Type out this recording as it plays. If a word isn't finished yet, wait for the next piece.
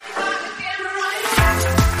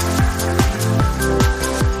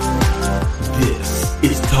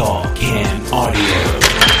Tall Can Audio.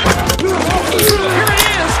 Here it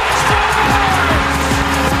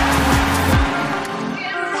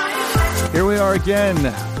is! Here we are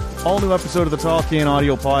again. All new episode of the Tall Can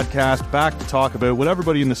Audio podcast. Back to talk about what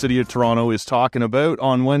everybody in the city of Toronto is talking about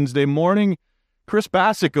on Wednesday morning. Chris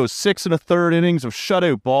Bassett goes 6 1/3 innings of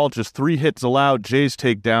shutout ball, just 3 hits allowed. Jays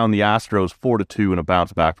take down the Astros 4-2 in a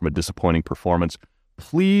bounce back from a disappointing performance.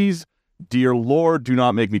 Please, dear Lord, do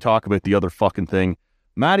not make me talk about the other fucking thing.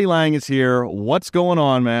 Matty Lang is here. What's going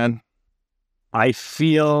on, man? I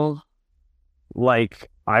feel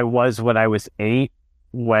like I was when I was 8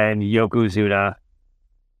 when Yokozuna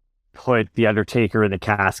put The Undertaker in the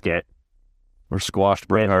casket. Or squashed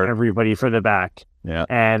Bret Hart. Everybody for the back. Yeah.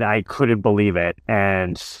 And I couldn't believe it.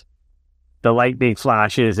 And the lightning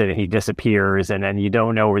flashes and he disappears, and then you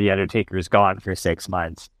don't know where The Undertaker's gone for 6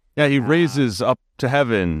 months. Yeah, he raises up to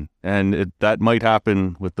heaven, and that might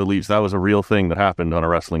happen with the Leafs. That was a real thing that happened on a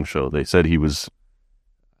wrestling show. They said he was,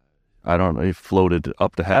 I don't know, he floated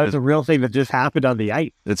up to heaven. That was a real thing that just happened on the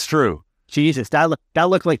ice. It's true. Jesus, that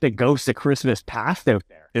looked like the ghost of Christmas past out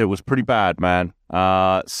there. It was pretty bad, man.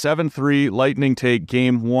 7-3, Lightning take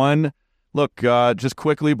game 1. Look, just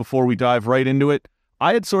quickly before we dive right into it,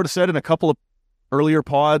 I had sort of said in a couple of earlier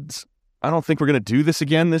pods, I don't think we're going to do this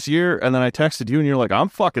again this year. And then I texted you and you're like, I'm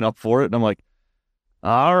fucking up for it. And I'm like,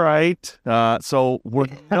 all right. So we're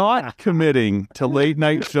not committing to late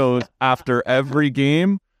night shows after every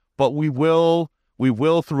game, but we will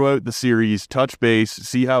throughout the series touch base,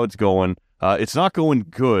 see how it's going. It's not going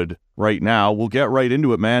good right now. We'll get right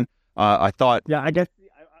into it, man. I thought, yeah, I guess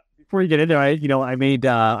before you get into it,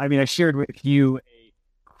 I shared with you a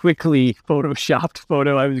quickly photoshopped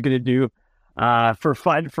photo I was going to do for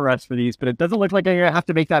fun for us for these, but it doesn't look like I have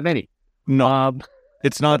to make that many. No,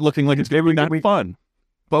 it's not looking like it's going to be that fun,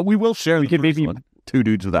 but we will share. We could maybe one. Two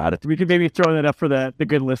dudes with attitude. We could maybe throw that up for the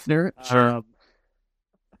good listener. Sure.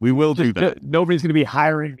 We will do that. Nobody's going to be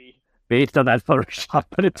hiring me based on that Photoshop,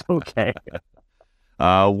 but it's okay.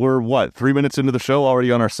 We're 3 minutes into the show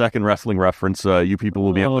already on our second wrestling reference. You people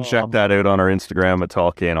will be able to check that out on our Instagram at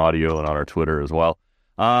Tall Can Audio and on our Twitter as well.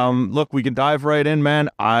 Look, we can dive right in, man.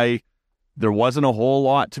 There wasn't a whole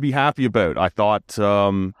lot to be happy about. I thought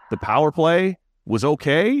the power play was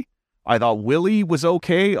okay. I thought Willie was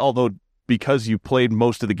okay, although because you played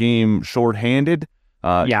most of the game shorthanded,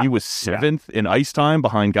 he was 7th in ice time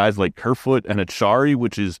behind guys like Kerfoot and Achari,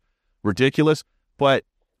 which is ridiculous. But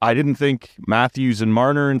I didn't think Matthews and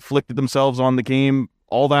Marner inflicted themselves on the game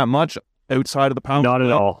all that much outside of the power play. Not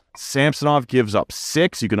at all. Samsonov gives up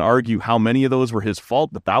 6. You can argue how many of those were his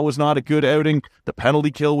fault, but that was not a good outing. The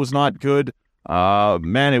penalty kill was not good.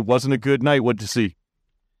 Man, it wasn't a good night. What'd you see?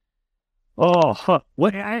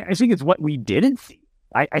 What I think it's what we didn't see.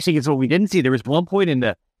 I think it's what we didn't see. There was one point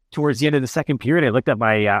towards the end of the second period, I looked at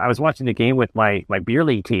I was watching the game with my beer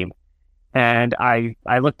league team, and I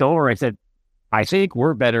looked over, I said, I think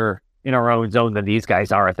we're better in our own zone than these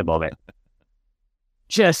guys are at the moment.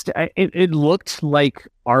 It looked like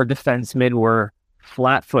our defensemen were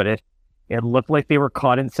flat-footed. It looked like they were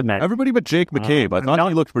caught in cement. Everybody but Jake McCabe. I thought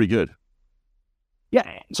he looked pretty good.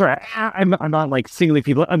 Yeah, sorry, I'm not like singling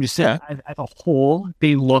people. I'm just saying, as a whole,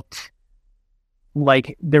 they looked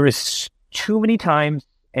like there was too many times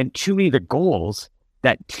and too many of the goals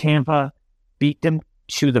that Tampa beat them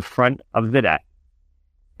to the front of the net.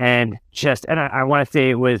 And I want to say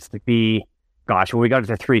it was when we got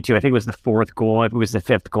to 3-2, I think it was the 4th goal. If it was the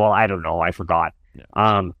 5th goal, I don't know. I forgot.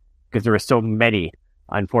 Because there were so many,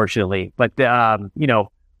 unfortunately. But,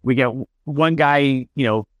 we get one guy,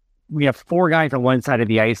 we have 4 guys on one side of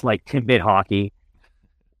the ice, like Tim Mid Hockey.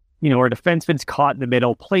 Our defenseman's caught in the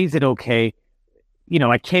middle, plays it okay.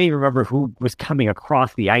 I can't even remember who was coming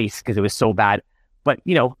across the ice because it was so bad. But,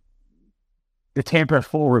 the Tampa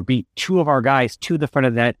forward beat 2 of our guys to the front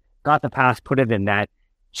of the net, got the pass, put it in net.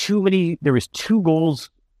 There was 2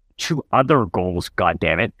 other goals,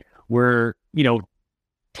 goddammit, where,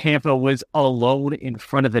 Tampa was alone in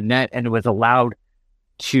front of the net and was allowed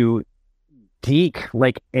to deke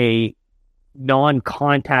like a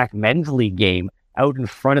non-contact men's league game out in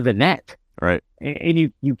front of the net. Right.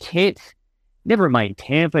 And you can't, never mind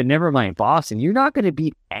Tampa, never mind Boston, you're not going to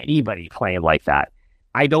beat anybody playing like that.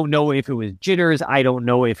 I don't know if it was jitters. I don't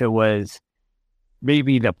know if it was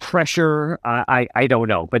maybe the pressure. I don't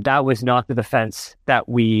know. But that was not the defense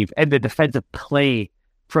and the defensive play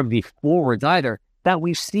from the forwards either that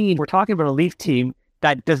we've seen. We're talking about a Leaf team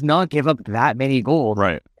that does not give up that many goals.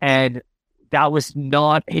 Right. And that was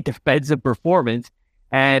not a defensive performance.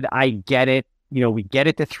 And I get it. We get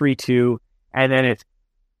it to 3-2, and then it's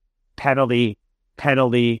penalty,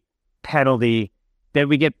 penalty, penalty, Then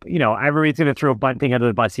we get, everybody's going to throw Bunting under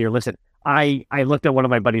the bus here. Listen, I looked at one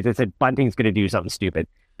of my buddies and said, Bunting's going to do something stupid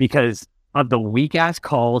because of the weak-ass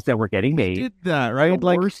calls that were getting made. Did that, right?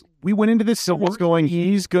 We went into this series going,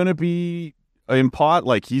 he's going to be in pot,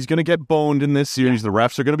 he's going to get boned in this series. The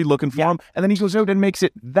refs are going to be looking for him. And then he goes out and makes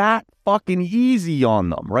it that fucking easy on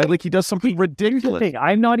them, right? Like he does something ridiculous.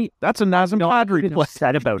 I'm not That's a Nazem Kadri play.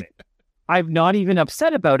 Upset about it. I'm not even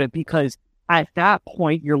upset about it because at that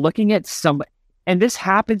point, you're looking at and this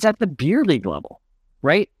happens at the beer league level,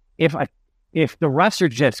 right? If the refs are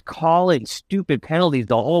just calling stupid penalties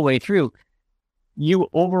the whole way through, you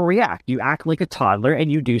overreact. You act like a toddler and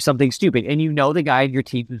you do something stupid, and you know the guy in your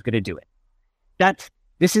team who's going to do it.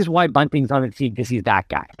 This is why Bunting's on the team, because he's that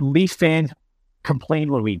guy. Leaf fans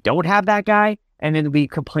complain when we don't have that guy, and then we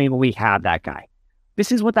complain when we have that guy.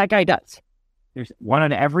 This is what that guy does. There's one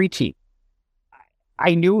on every team.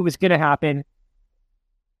 I knew it was going to happen.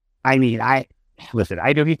 I mean, I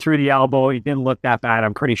know he threw the elbow. He didn't look that bad.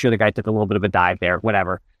 I'm pretty sure the guy took a little bit of a dive there,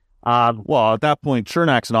 whatever. Well, at that point,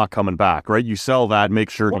 Chernak's not coming back, right? You sell that,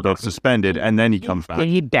 make sure he gets suspended, and then he comes back.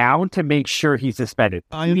 He down to make sure he's suspended.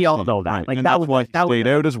 We all know that. Right. Like, and that's why he stayed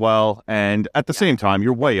out as well. And at the same time,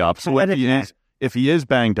 you're way up. So if he is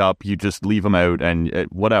banged up, you just leave him out and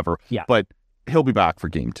whatever. Yeah. But he'll be back for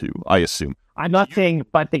game 2, I assume. I'm not saying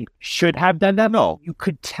Bunting should have done that. No. You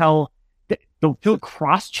could tell the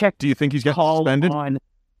cross-check. Do you think he's getting suspended? On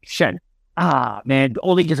Shen. Man,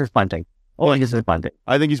 only because it's Bunting. I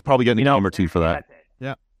think he's probably getting a game or two for that.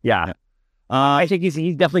 Yeah. I think he's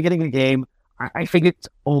definitely getting a game. I think it's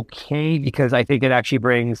okay because I think it actually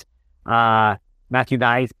brings Matthew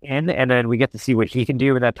Nyes in, and then we get to see what he can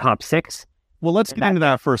do in that top 6. Well, let's get into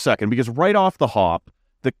that for a second, because right off the hop,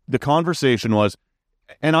 the conversation was,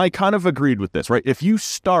 and I kind of agreed with this, right? If you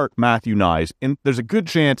start Matthew Nyes, and there's a good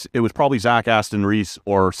chance it was probably Zach Aston Reese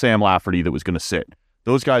or Sam Lafferty that was going to sit.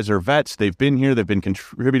 Those guys are vets. They've been here. They've been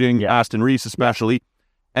contributing, Aston Reese especially.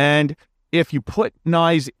 And if you put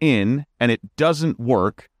Nyes in and it doesn't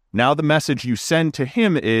work, now the message you send to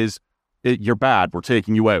him is, you're bad. We're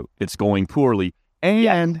taking you out. It's going poorly.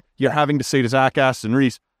 And you're having to say to Zach Aston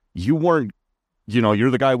Reese, you weren't, you're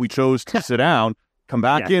the guy we chose to sit down. Come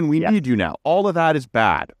back in. We need you now. All of that is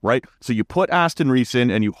bad, right? So you put Aston Reese in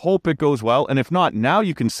and you hope it goes well. And if not, now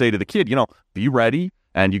you can say to the kid, be ready.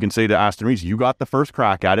 And you can say to Aston Reese, you got the first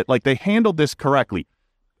crack at it. Like, they handled this correctly.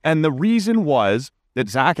 And the reason was that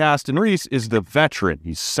Zach Aston Reese is the veteran.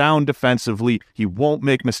 He's sound defensively. He won't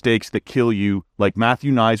make mistakes that kill you like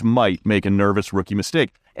Matthew Nyes might make a nervous rookie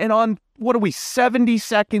mistake. And on, 70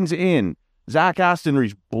 seconds in, Zach Aston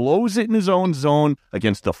Reese blows it in his own zone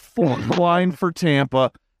against the fourth line for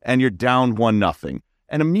Tampa, and you're down 1-0.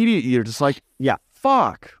 And immediately you're just like,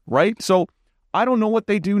 fuck, right? So I don't know what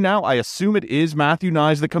they do now. I assume it is Matthew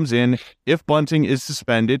Nyes that comes in if Bunting is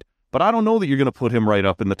suspended, but I don't know that you're going to put him right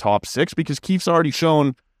up in the top 6 because Keefe's already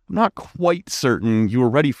shown, I'm not quite certain you were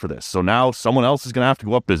ready for this. So now someone else is going to have to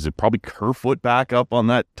go up. Is it probably Kerfoot back up on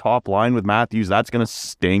that top line with Matthews? That's going to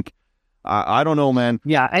stink. I don't know, man.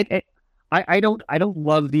 Yeah, I don't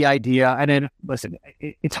love the idea. And then, listen,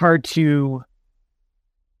 it's hard to...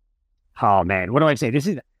 Oh, man, what do I say?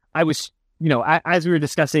 I was... as we were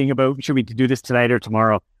discussing about should we do this tonight or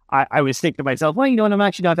tomorrow, I was thinking to myself, well, what, I'm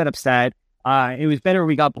actually not that upset. It was better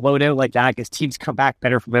we got blown out like that because teams come back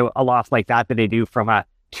better from a loss like that than they do from a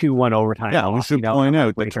 2-1 overtime. Yeah, we should point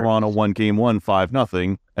out that Toronto won game 1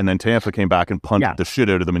 5-0, and then Tampa came back and punted the shit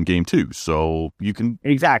out of them in game 2. So you can...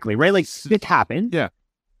 Exactly, right? Like, it happened. Yeah.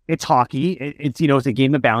 It's hockey. It's a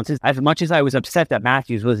game that bounces. As much as I was upset that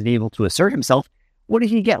Matthews wasn't able to assert himself, what did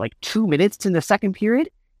he get? Like 2 minutes in the second period?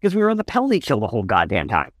 Because we were on the penalty kill the whole goddamn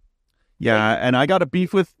time. Yeah, and I got a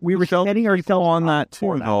beef with we were setting ourselves on that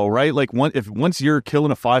too. No, right? Like once you're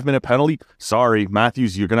killing a 5-minute penalty, sorry,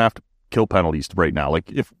 Matthews, you're gonna have to kill penalties right now.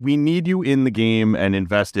 Like if we need you in the game and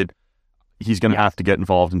invested, he's gonna have to get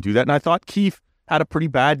involved and do that. And I thought Keefe had a pretty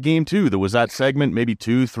bad game too. There was that segment, maybe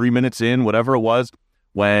 2-3 minutes in, whatever it was,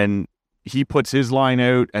 when he puts his line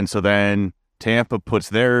out, and so then Tampa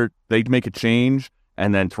they make a change.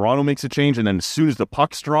 And then Toronto makes a change, and then as soon as the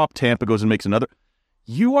pucks drop, Tampa goes and makes another.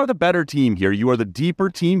 You are the better team here. You are the deeper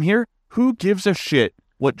team here. Who gives a shit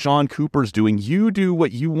what John Cooper's doing? You do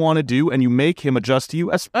what you want to do, and you make him adjust to you,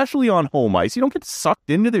 especially on home ice. You don't get sucked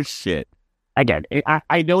into this shit. Again,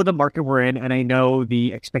 I know the market we're in, and I know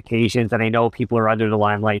the expectations, and I know people are under the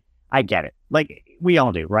limelight. I get it. Like, we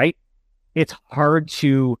all do, right? It's hard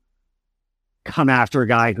to come after a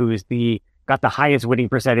guy who is got the highest winning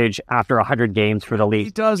percentage after 100 games for the league.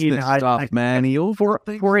 He does this stuff, man. For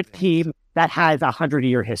a team that has a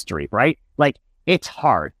 100-year history, right? Like, it's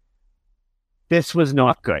hard. This was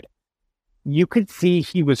not good. you could see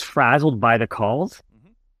he was frazzled by the calls.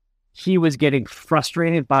 He was getting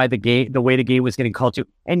frustrated by the game, the way the game was getting called to,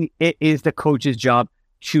 and it is the coach's job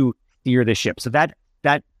to steer the ship. So that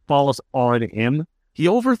falls on him. He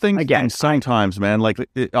overthinks things sometimes, man. Like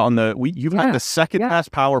you've had the second pass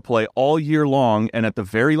power play all year long, and at the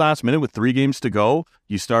very last minute with 3 games to go,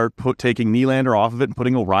 you start taking Nylander off of it and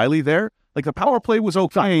putting O'Reilly there. Like the power play was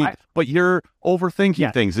okay, but you're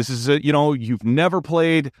overthinking things. This is you've never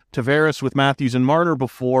played Tavares with Matthews and Marner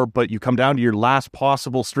before, but you come down to your last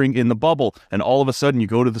possible string in the bubble, and all of a sudden you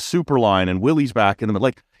go to the super line and Willie's back in the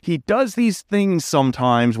like. He does these things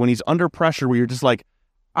sometimes when he's under pressure where you're just like,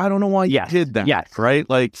 I don't know why you did that. Yes. Right?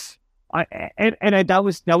 Like, that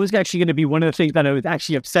was actually going to be one of the things that I was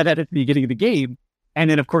actually upset at the beginning of the game. And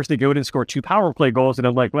then, of course, they go in and score 2 power play goals, and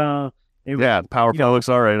I'm like, well, power play looks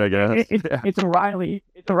all right, I guess. It's O'Reilly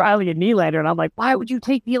and Nylander, and I'm like, why would you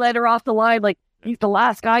take Nylander off the line? Like, he's the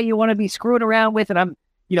last guy you want to be screwing around with, and I'm,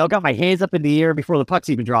 got my hands up in the air before the puck's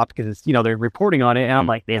even dropped because it's, they're reporting on it, and I'm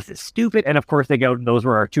like, this is stupid. And of course, they go, those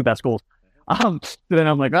were our 2 best goals. So then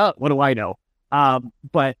I'm like, oh, what do I know?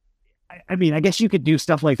 But I mean, I guess you could do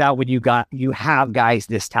stuff like that when you have guys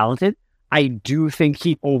this talented. I do think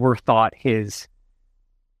he overthought his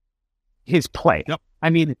play. Yep. I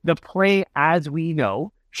mean, the play, as we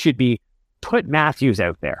know, should be put Matthews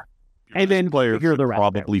out there, and then figure the rest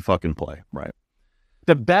probably fucking play. Right.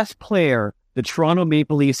 The best player the Toronto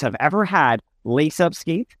Maple Leafs have ever had lace-up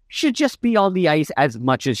skates should just be on the ice as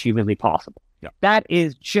much as humanly possible. Yeah. That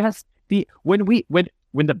is just when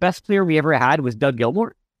the best player we ever had was Doug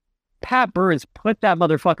Gilmour, Pat Burns put that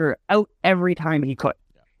motherfucker out every time he could.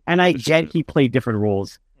 Yeah. And I get he played different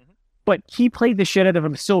roles, but he played the shit out of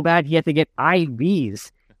him so bad he had to get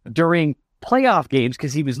IVs during playoff games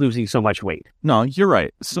because he was losing so much weight. No, you're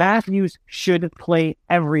right. Matthews should play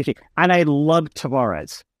everything. And I love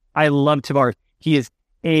Tavares. He is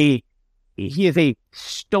a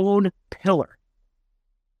stone pillar,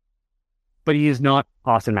 but he is not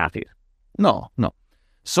Austin Matthews. No.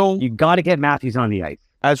 So you got to get Matthews on the ice.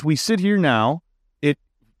 As we sit here now,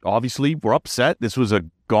 obviously we're upset. This was a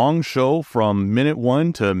gong show from minute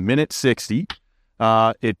 1 to minute 60.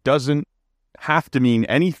 It doesn't have to mean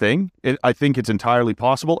anything. I think it's entirely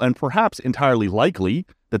possible and perhaps entirely likely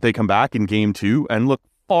that they come back in game 2 and look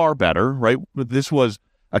far better, right? This was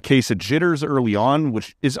a case of jitters early on,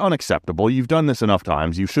 which is unacceptable. You've done this enough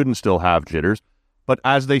times. You shouldn't still have jitters. But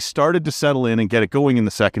as they started to settle in and get it going in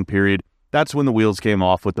the second period, that's when the wheels came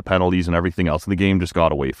off with the penalties and everything else, and the game just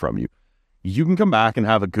got away from you. You can come back and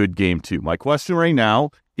have a good game too. My question right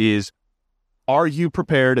now is, are you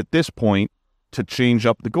prepared at this point to change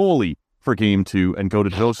up the goalie for game 2 and go to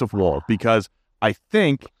Joseph Woll? Because I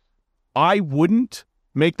think I wouldn't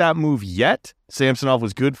make that move yet. Samsonov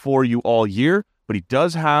was good for you all year, but he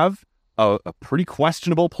does have a pretty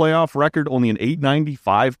questionable playoff record, only an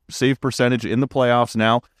 .895 save percentage in the playoffs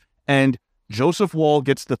now. And Joseph Woll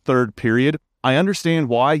gets the third period. I understand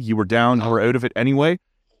why you were down or out of it anyway.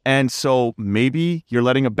 And so maybe you're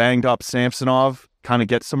letting a banged up Samsonov kind of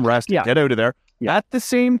get some rest, get out of there. Yeah. At the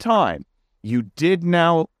same time, you did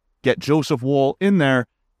now get Joseph Woll in there,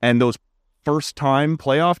 and those first time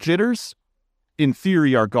playoff jitters, in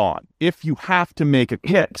theory, are gone. If you have to make a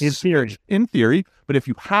quick switch, in theory, but if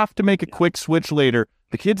you have to make a quick switch later,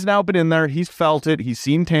 the kid's now been in there, he's felt it, he's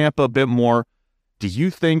seen Tampa a bit more. Do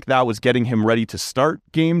you think that was getting him ready to start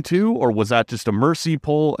game 2, or was that just a mercy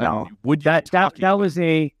pull? No, and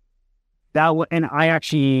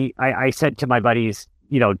I said to my buddies,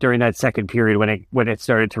 during that second period when it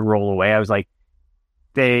started to roll away, I was like,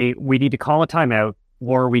 we need to call a timeout,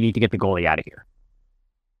 or we need to get the goalie out of here.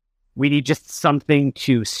 We need just something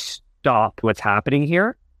to stop what's happening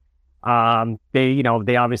here. They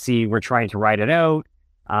obviously were trying to ride it out.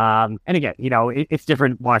 And again, it's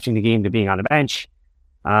different watching the game to being on the bench.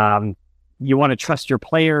 You want to trust your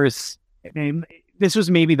players. And this was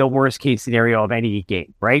maybe the worst case scenario of any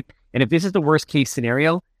game, right? And if this is the worst case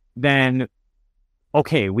scenario, then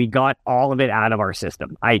okay, we got all of it out of our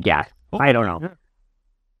system. I guess. I don't know. Yeah.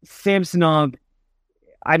 Samsonov,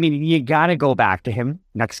 I mean, you got to go back to him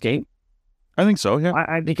next game. I think so,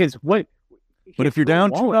 yeah. Because what? But if you're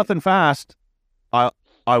down 2-0 fast, I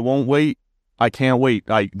won't wait. I can't wait.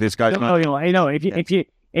 This guy's not. No, I know. If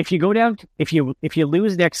you go down, if you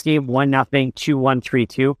lose next game 1-0, 2-1,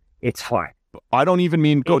 3-2, it's fine. I don't even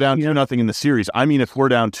mean go down 2-0 in the series. I mean if we're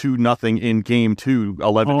down 2-0 in game 2,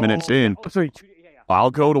 11 minutes in.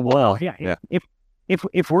 I'll go to Woll. Yeah.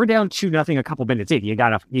 If we're down 2-0 a couple minutes in, you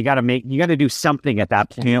gotta do something at that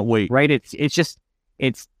point. Can't wait. Right? It's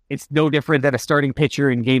no different than a starting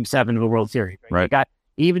pitcher in Game 7 of the World Series. Right.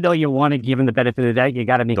 even though you want to give him the benefit of the doubt, you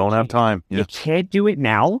got to make. Don't have time. Yeah. You can't do it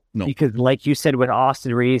now because, like you said, with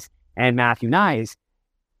Austin Reeves and Matthew Nyes,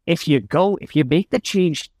 if you make the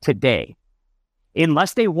change today,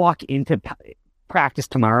 unless they walk into practice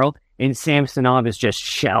tomorrow and Samsonov is just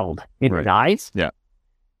shelled in his eyes. Yeah.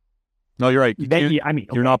 No, you're right.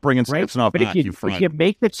 You're not bringing Samsonov back. If you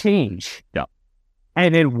make the change, yeah,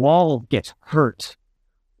 and then Wall gets hurt,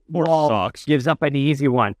 or Wall sucks, gives up an easy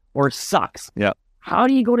one, or sucks. Yeah. How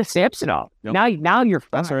do you go to Samsonov? Yep. Now you're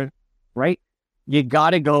fine. That's right? You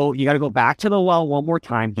gotta go back to the well one more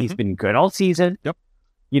time. He's been good all season. Yep.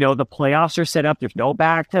 The playoffs are set up. There's no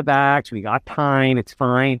back-to-backs. We got time. It's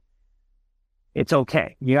fine. It's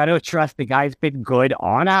okay. You got to trust the guy's been good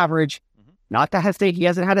on average. Not to say he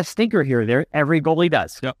hasn't had a stinker here or there. Every goalie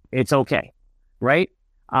does. Yep. It's okay. Right?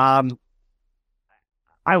 I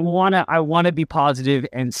wanna be positive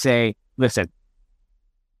and say, listen,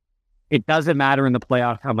 it doesn't matter in the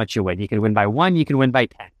playoffs how much you win. You can win by 1, you can win by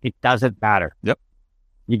 10. It doesn't matter. Yep.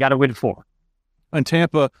 You got to win 4. And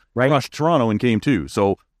Tampa crushed Toronto in game 2.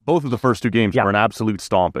 So both of the first 2 games were an absolute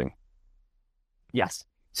stomping. Yes.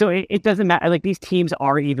 So it doesn't matter. Like, these teams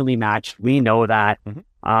are evenly matched. We know that.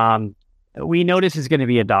 We know this is going to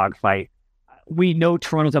be a dogfight. We know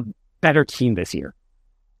Toronto's a better team this year.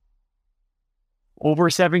 Over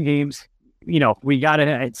 7 games, we got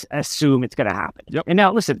to assume it's going to happen. Yep. And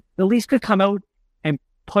now, listen, the Leafs could come out and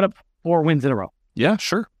put up 4 wins in a row. Yeah,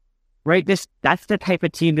 sure. Right? That's the type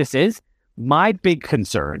of team this is. My big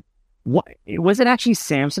concern, it wasn't actually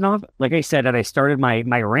Samsonov. Like I said, and I started my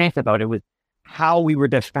rant about it, was how we were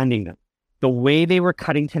defending them. The way they were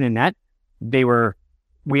cutting to the net,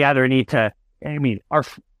 we either need to, the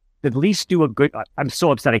Leafs do a good, I'm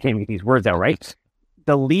so upset I can't get these words out, right?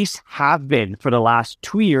 The Leafs have been, for the last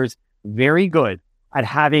 2 years, very good at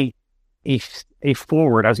having a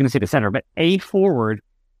forward, I was going to say the center, but a forward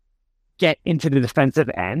get into the defensive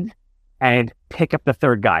end and pick up the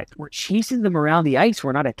third guy. We're chasing them around the ice.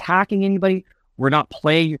 We're not attacking anybody. We're not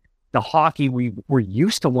playing the hockey we're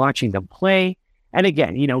used to watching them play. And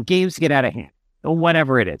again, games get out of hand, or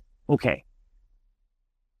whatever it is. Okay.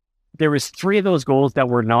 There was 3 of those goals that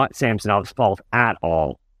were not Samsonov's fault at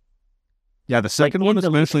all. Yeah, the second one,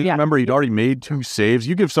 especially, remember, he'd already made 2 saves.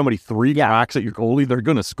 You give somebody 3 cracks at your goalie, they're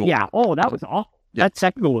going to score. Yeah, that was awful. Yeah. That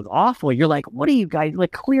second goal was awful. You're like, what are you guys,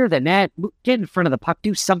 clear the net, get in front of the puck,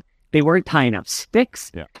 do something. They weren't tying up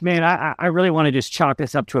sticks. Yeah. Man, I really want to just chalk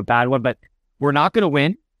this up to a bad one, but we're not going to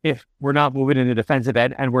win if we're not moving in the defensive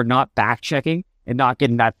end and we're not back checking and not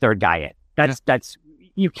getting that third guy in. That's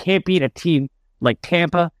you can't beat a team like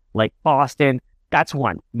Tampa, like Boston. That's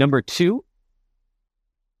one. Number 2,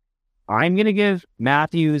 I'm going to give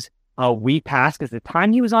Matthews a weak pass because the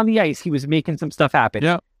time he was on the ice, he was making some stuff happen.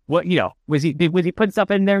 Yeah. What, was he putting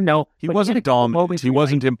stuff in there? No. He wasn't dominant. He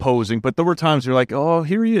wasn't imposing, but there were times you're like, oh,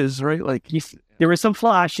 here he is, right? Like, there were some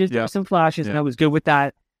flashes. And I was good with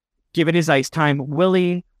that. Given his ice time.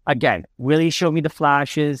 Willie showed me the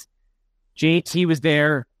flashes. JT was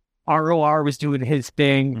there. ROR was doing his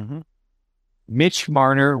thing. Mitch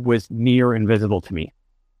Marner was near invisible to me.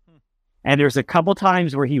 And there's a couple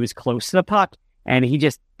times where he was close to the puck and he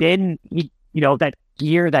just didn't, that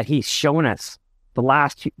gear that he's shown us the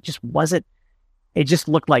last two just wasn't, it just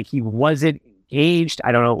looked like he wasn't engaged.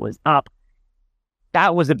 I don't know, it was up.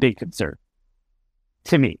 That was a big concern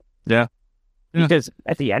to me. Yeah. Because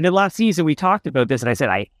at the end of last season, we talked about this and I said,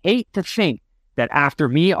 I hate to think that after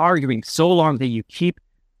me arguing so long that you keep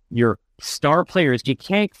your star players, you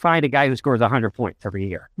can't find a guy who scores 100 points every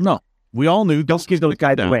year. No. We all knew. Don't give those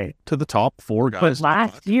guys away. To the top 4 guys. But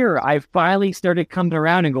last year, I finally started coming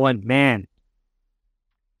around and going, man,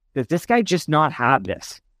 does this guy just not have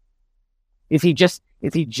this? Is he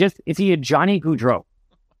a Johnny Gaudreau?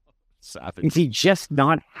 Savage. Is he just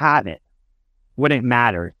not have it when it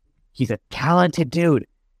matters? He's a talented dude.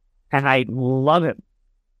 And I love him.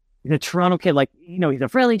 He's a Toronto kid. He's a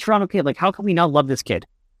friendly Toronto kid. How can we not love this kid?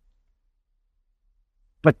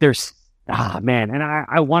 But there's, man. And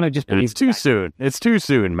I want to just believe it's too soon. It's too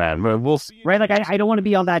soon, man. We'll see. Right? I don't want to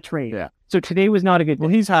be on that train. Yeah. So today was not a good day.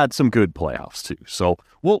 Well, he's had some good playoffs too. So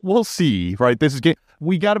we'll see, right? This is game.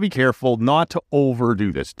 We got to be careful not to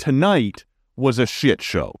overdo this. Tonight was a shit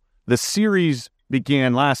show. The series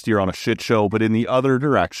began last year on a shit show, but in the other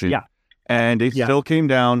direction. Yeah. And it still came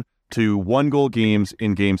down to 1-goal games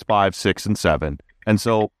in games 5, 6, and 7. And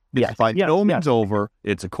so it's by no means over.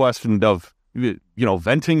 It's a question of,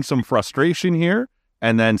 venting some frustration here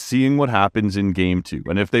and then seeing what happens in game 2.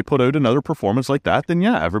 And if they put out another performance like that, then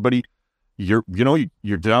everybody, you're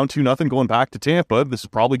down 2-0 going back to Tampa. This is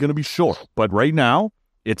probably going to be short. But right now,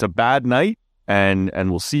 it's a bad night, and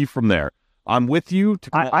we'll see from there. I'm with you to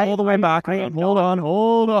come all the way back. Hold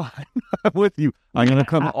on. I'm with you. I'm going to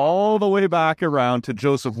come all the way back around to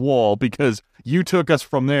Joseph Wall because you took us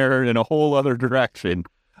from there in a whole other direction.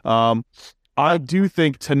 I do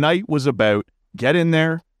think tonight was about get in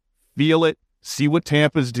there, feel it, see what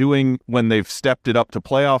Tampa's doing when they've stepped it up to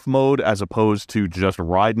playoff mode as opposed to just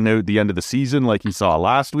riding out the end of the season like you saw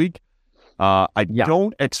last week. I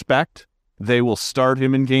don't expect they will start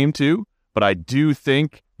him in game 2, but I do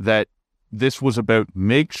think that this was about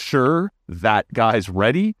make sure that guy's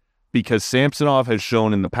ready because Samsonov has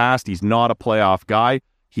shown in the past he's not a playoff guy.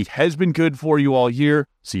 He has been good for you all year,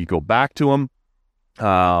 so you go back to him,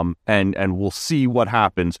 and we'll see what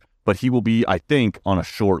happens. But he will be, I think, on a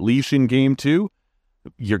short leash in game 2.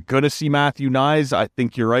 You're going to see Matthew Nyes, I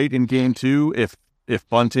think you're right, in game 2 if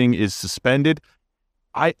Bunting is suspended.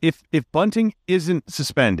 If Bunting isn't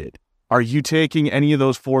suspended, are you taking any of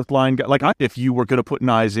those fourth line guys? Like, if you were going to put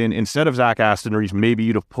Nyes in instead of Zach Aston Reese, maybe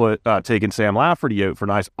you'd have taken Sam Lafferty out for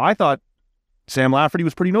Nyes. I thought Sam Lafferty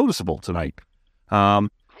was pretty noticeable tonight.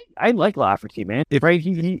 I like Lafferty, man. Right,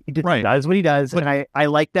 he does what he does, but, and I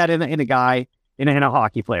like that in a guy in a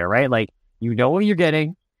hockey player, right? Like, you know what you're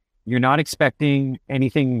getting. You're not expecting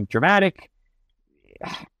anything dramatic.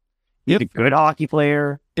 He's a good hockey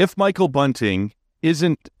player. If Michael Bunting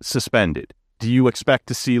isn't suspended, do you expect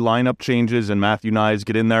to see lineup changes and Matthew Nyes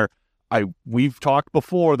get in there? We've talked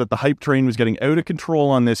before that the hype train was getting out of control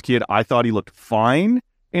on this kid. I thought he looked fine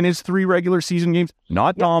in his 3 regular season games.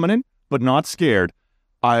 Not dominant, but not scared.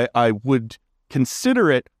 I would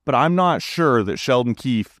consider it, but I'm not sure that Sheldon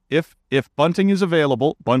Keefe, if Bunting is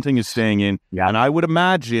available, Bunting is staying in. Yeah. And I would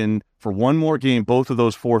imagine for one more game, both of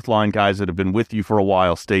those fourth line guys that have been with you for a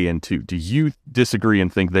while stay in too. Do you disagree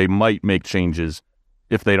and think they might make changes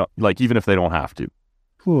if they don't, like, even if they don't have to?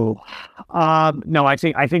 No, I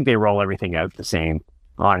think they roll everything out the same.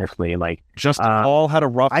 Honestly, like Justin Hall had a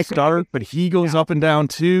rough start, but he goes up and down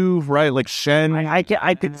too, right? Like Shen, I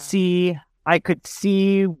could see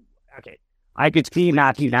Matthew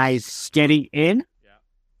Nyes getting in. Yeah.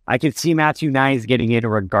 I could see Matthew Nyes getting in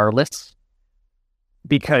regardless,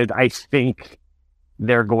 because I think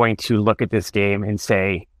they're going to look at this game and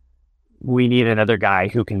say, we need another guy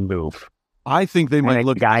who can move. I think they might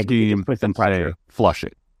look at the game and say, flush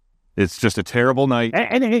it. It's just a terrible night.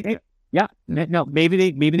 No,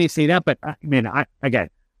 maybe they say that, but again,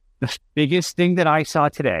 the biggest thing that I saw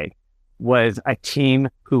today was a team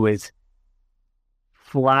who is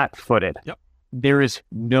flat-footed. Yep. There is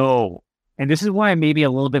and this is why I'm maybe a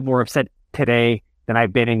little bit more upset today than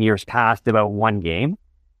I've been in years past about one game.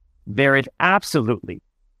 There is absolutely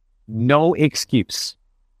no excuse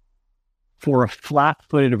for a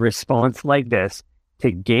flat-footed response like this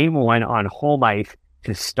to game 1 on home ice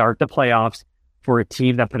to start the playoffs for a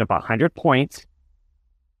team that put up 100 points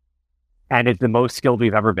and is the most skilled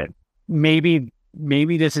we've ever been. Maybe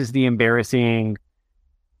this is the embarrassing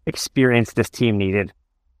experience this team needed.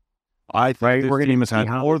 I think this team has had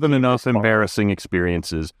more than enough embarrassing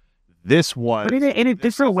experiences. This was... But in a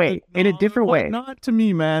different way. Not to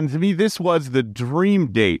me, man. To me, this was the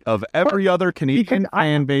dream date of every other Canadian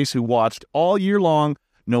fan base who watched all year long,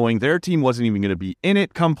 knowing their team wasn't even going to be in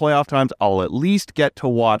it come playoff times. I'll at least get to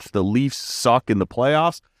watch the Leafs suck in the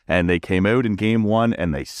playoffs. And they came out in game 1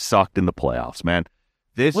 and they sucked in the playoffs, man.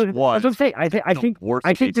 This was...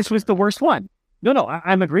 I think this was the worst one. No,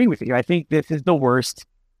 I'm agreeing with you. I think this is the worst.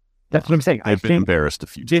 That's what I'm saying. They've been embarrassed a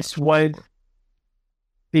few times.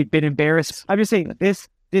 They've been embarrassed. I'm just saying, this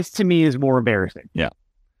to me is more embarrassing. Yeah.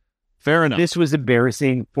 Fair enough. This was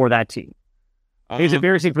embarrassing for that team. It was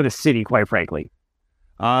embarrassing for the city, quite frankly.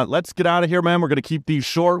 Let's get out of here, man. We're going to keep these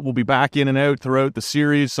short. We'll be back in and out throughout the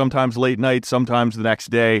series, sometimes late night, sometimes the next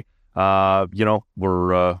day. We'll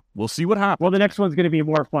see what happens. Well, the next one's going to be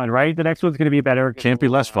more fun, right? The next one's going to be better. Can't be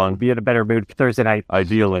less fun. Be in a better mood Thursday night.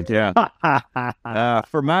 Ideally, yeah.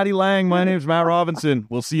 For Matty Lang, my name's Matt Robinson.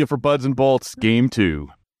 We'll see you for Buds and Bolts, Game 2.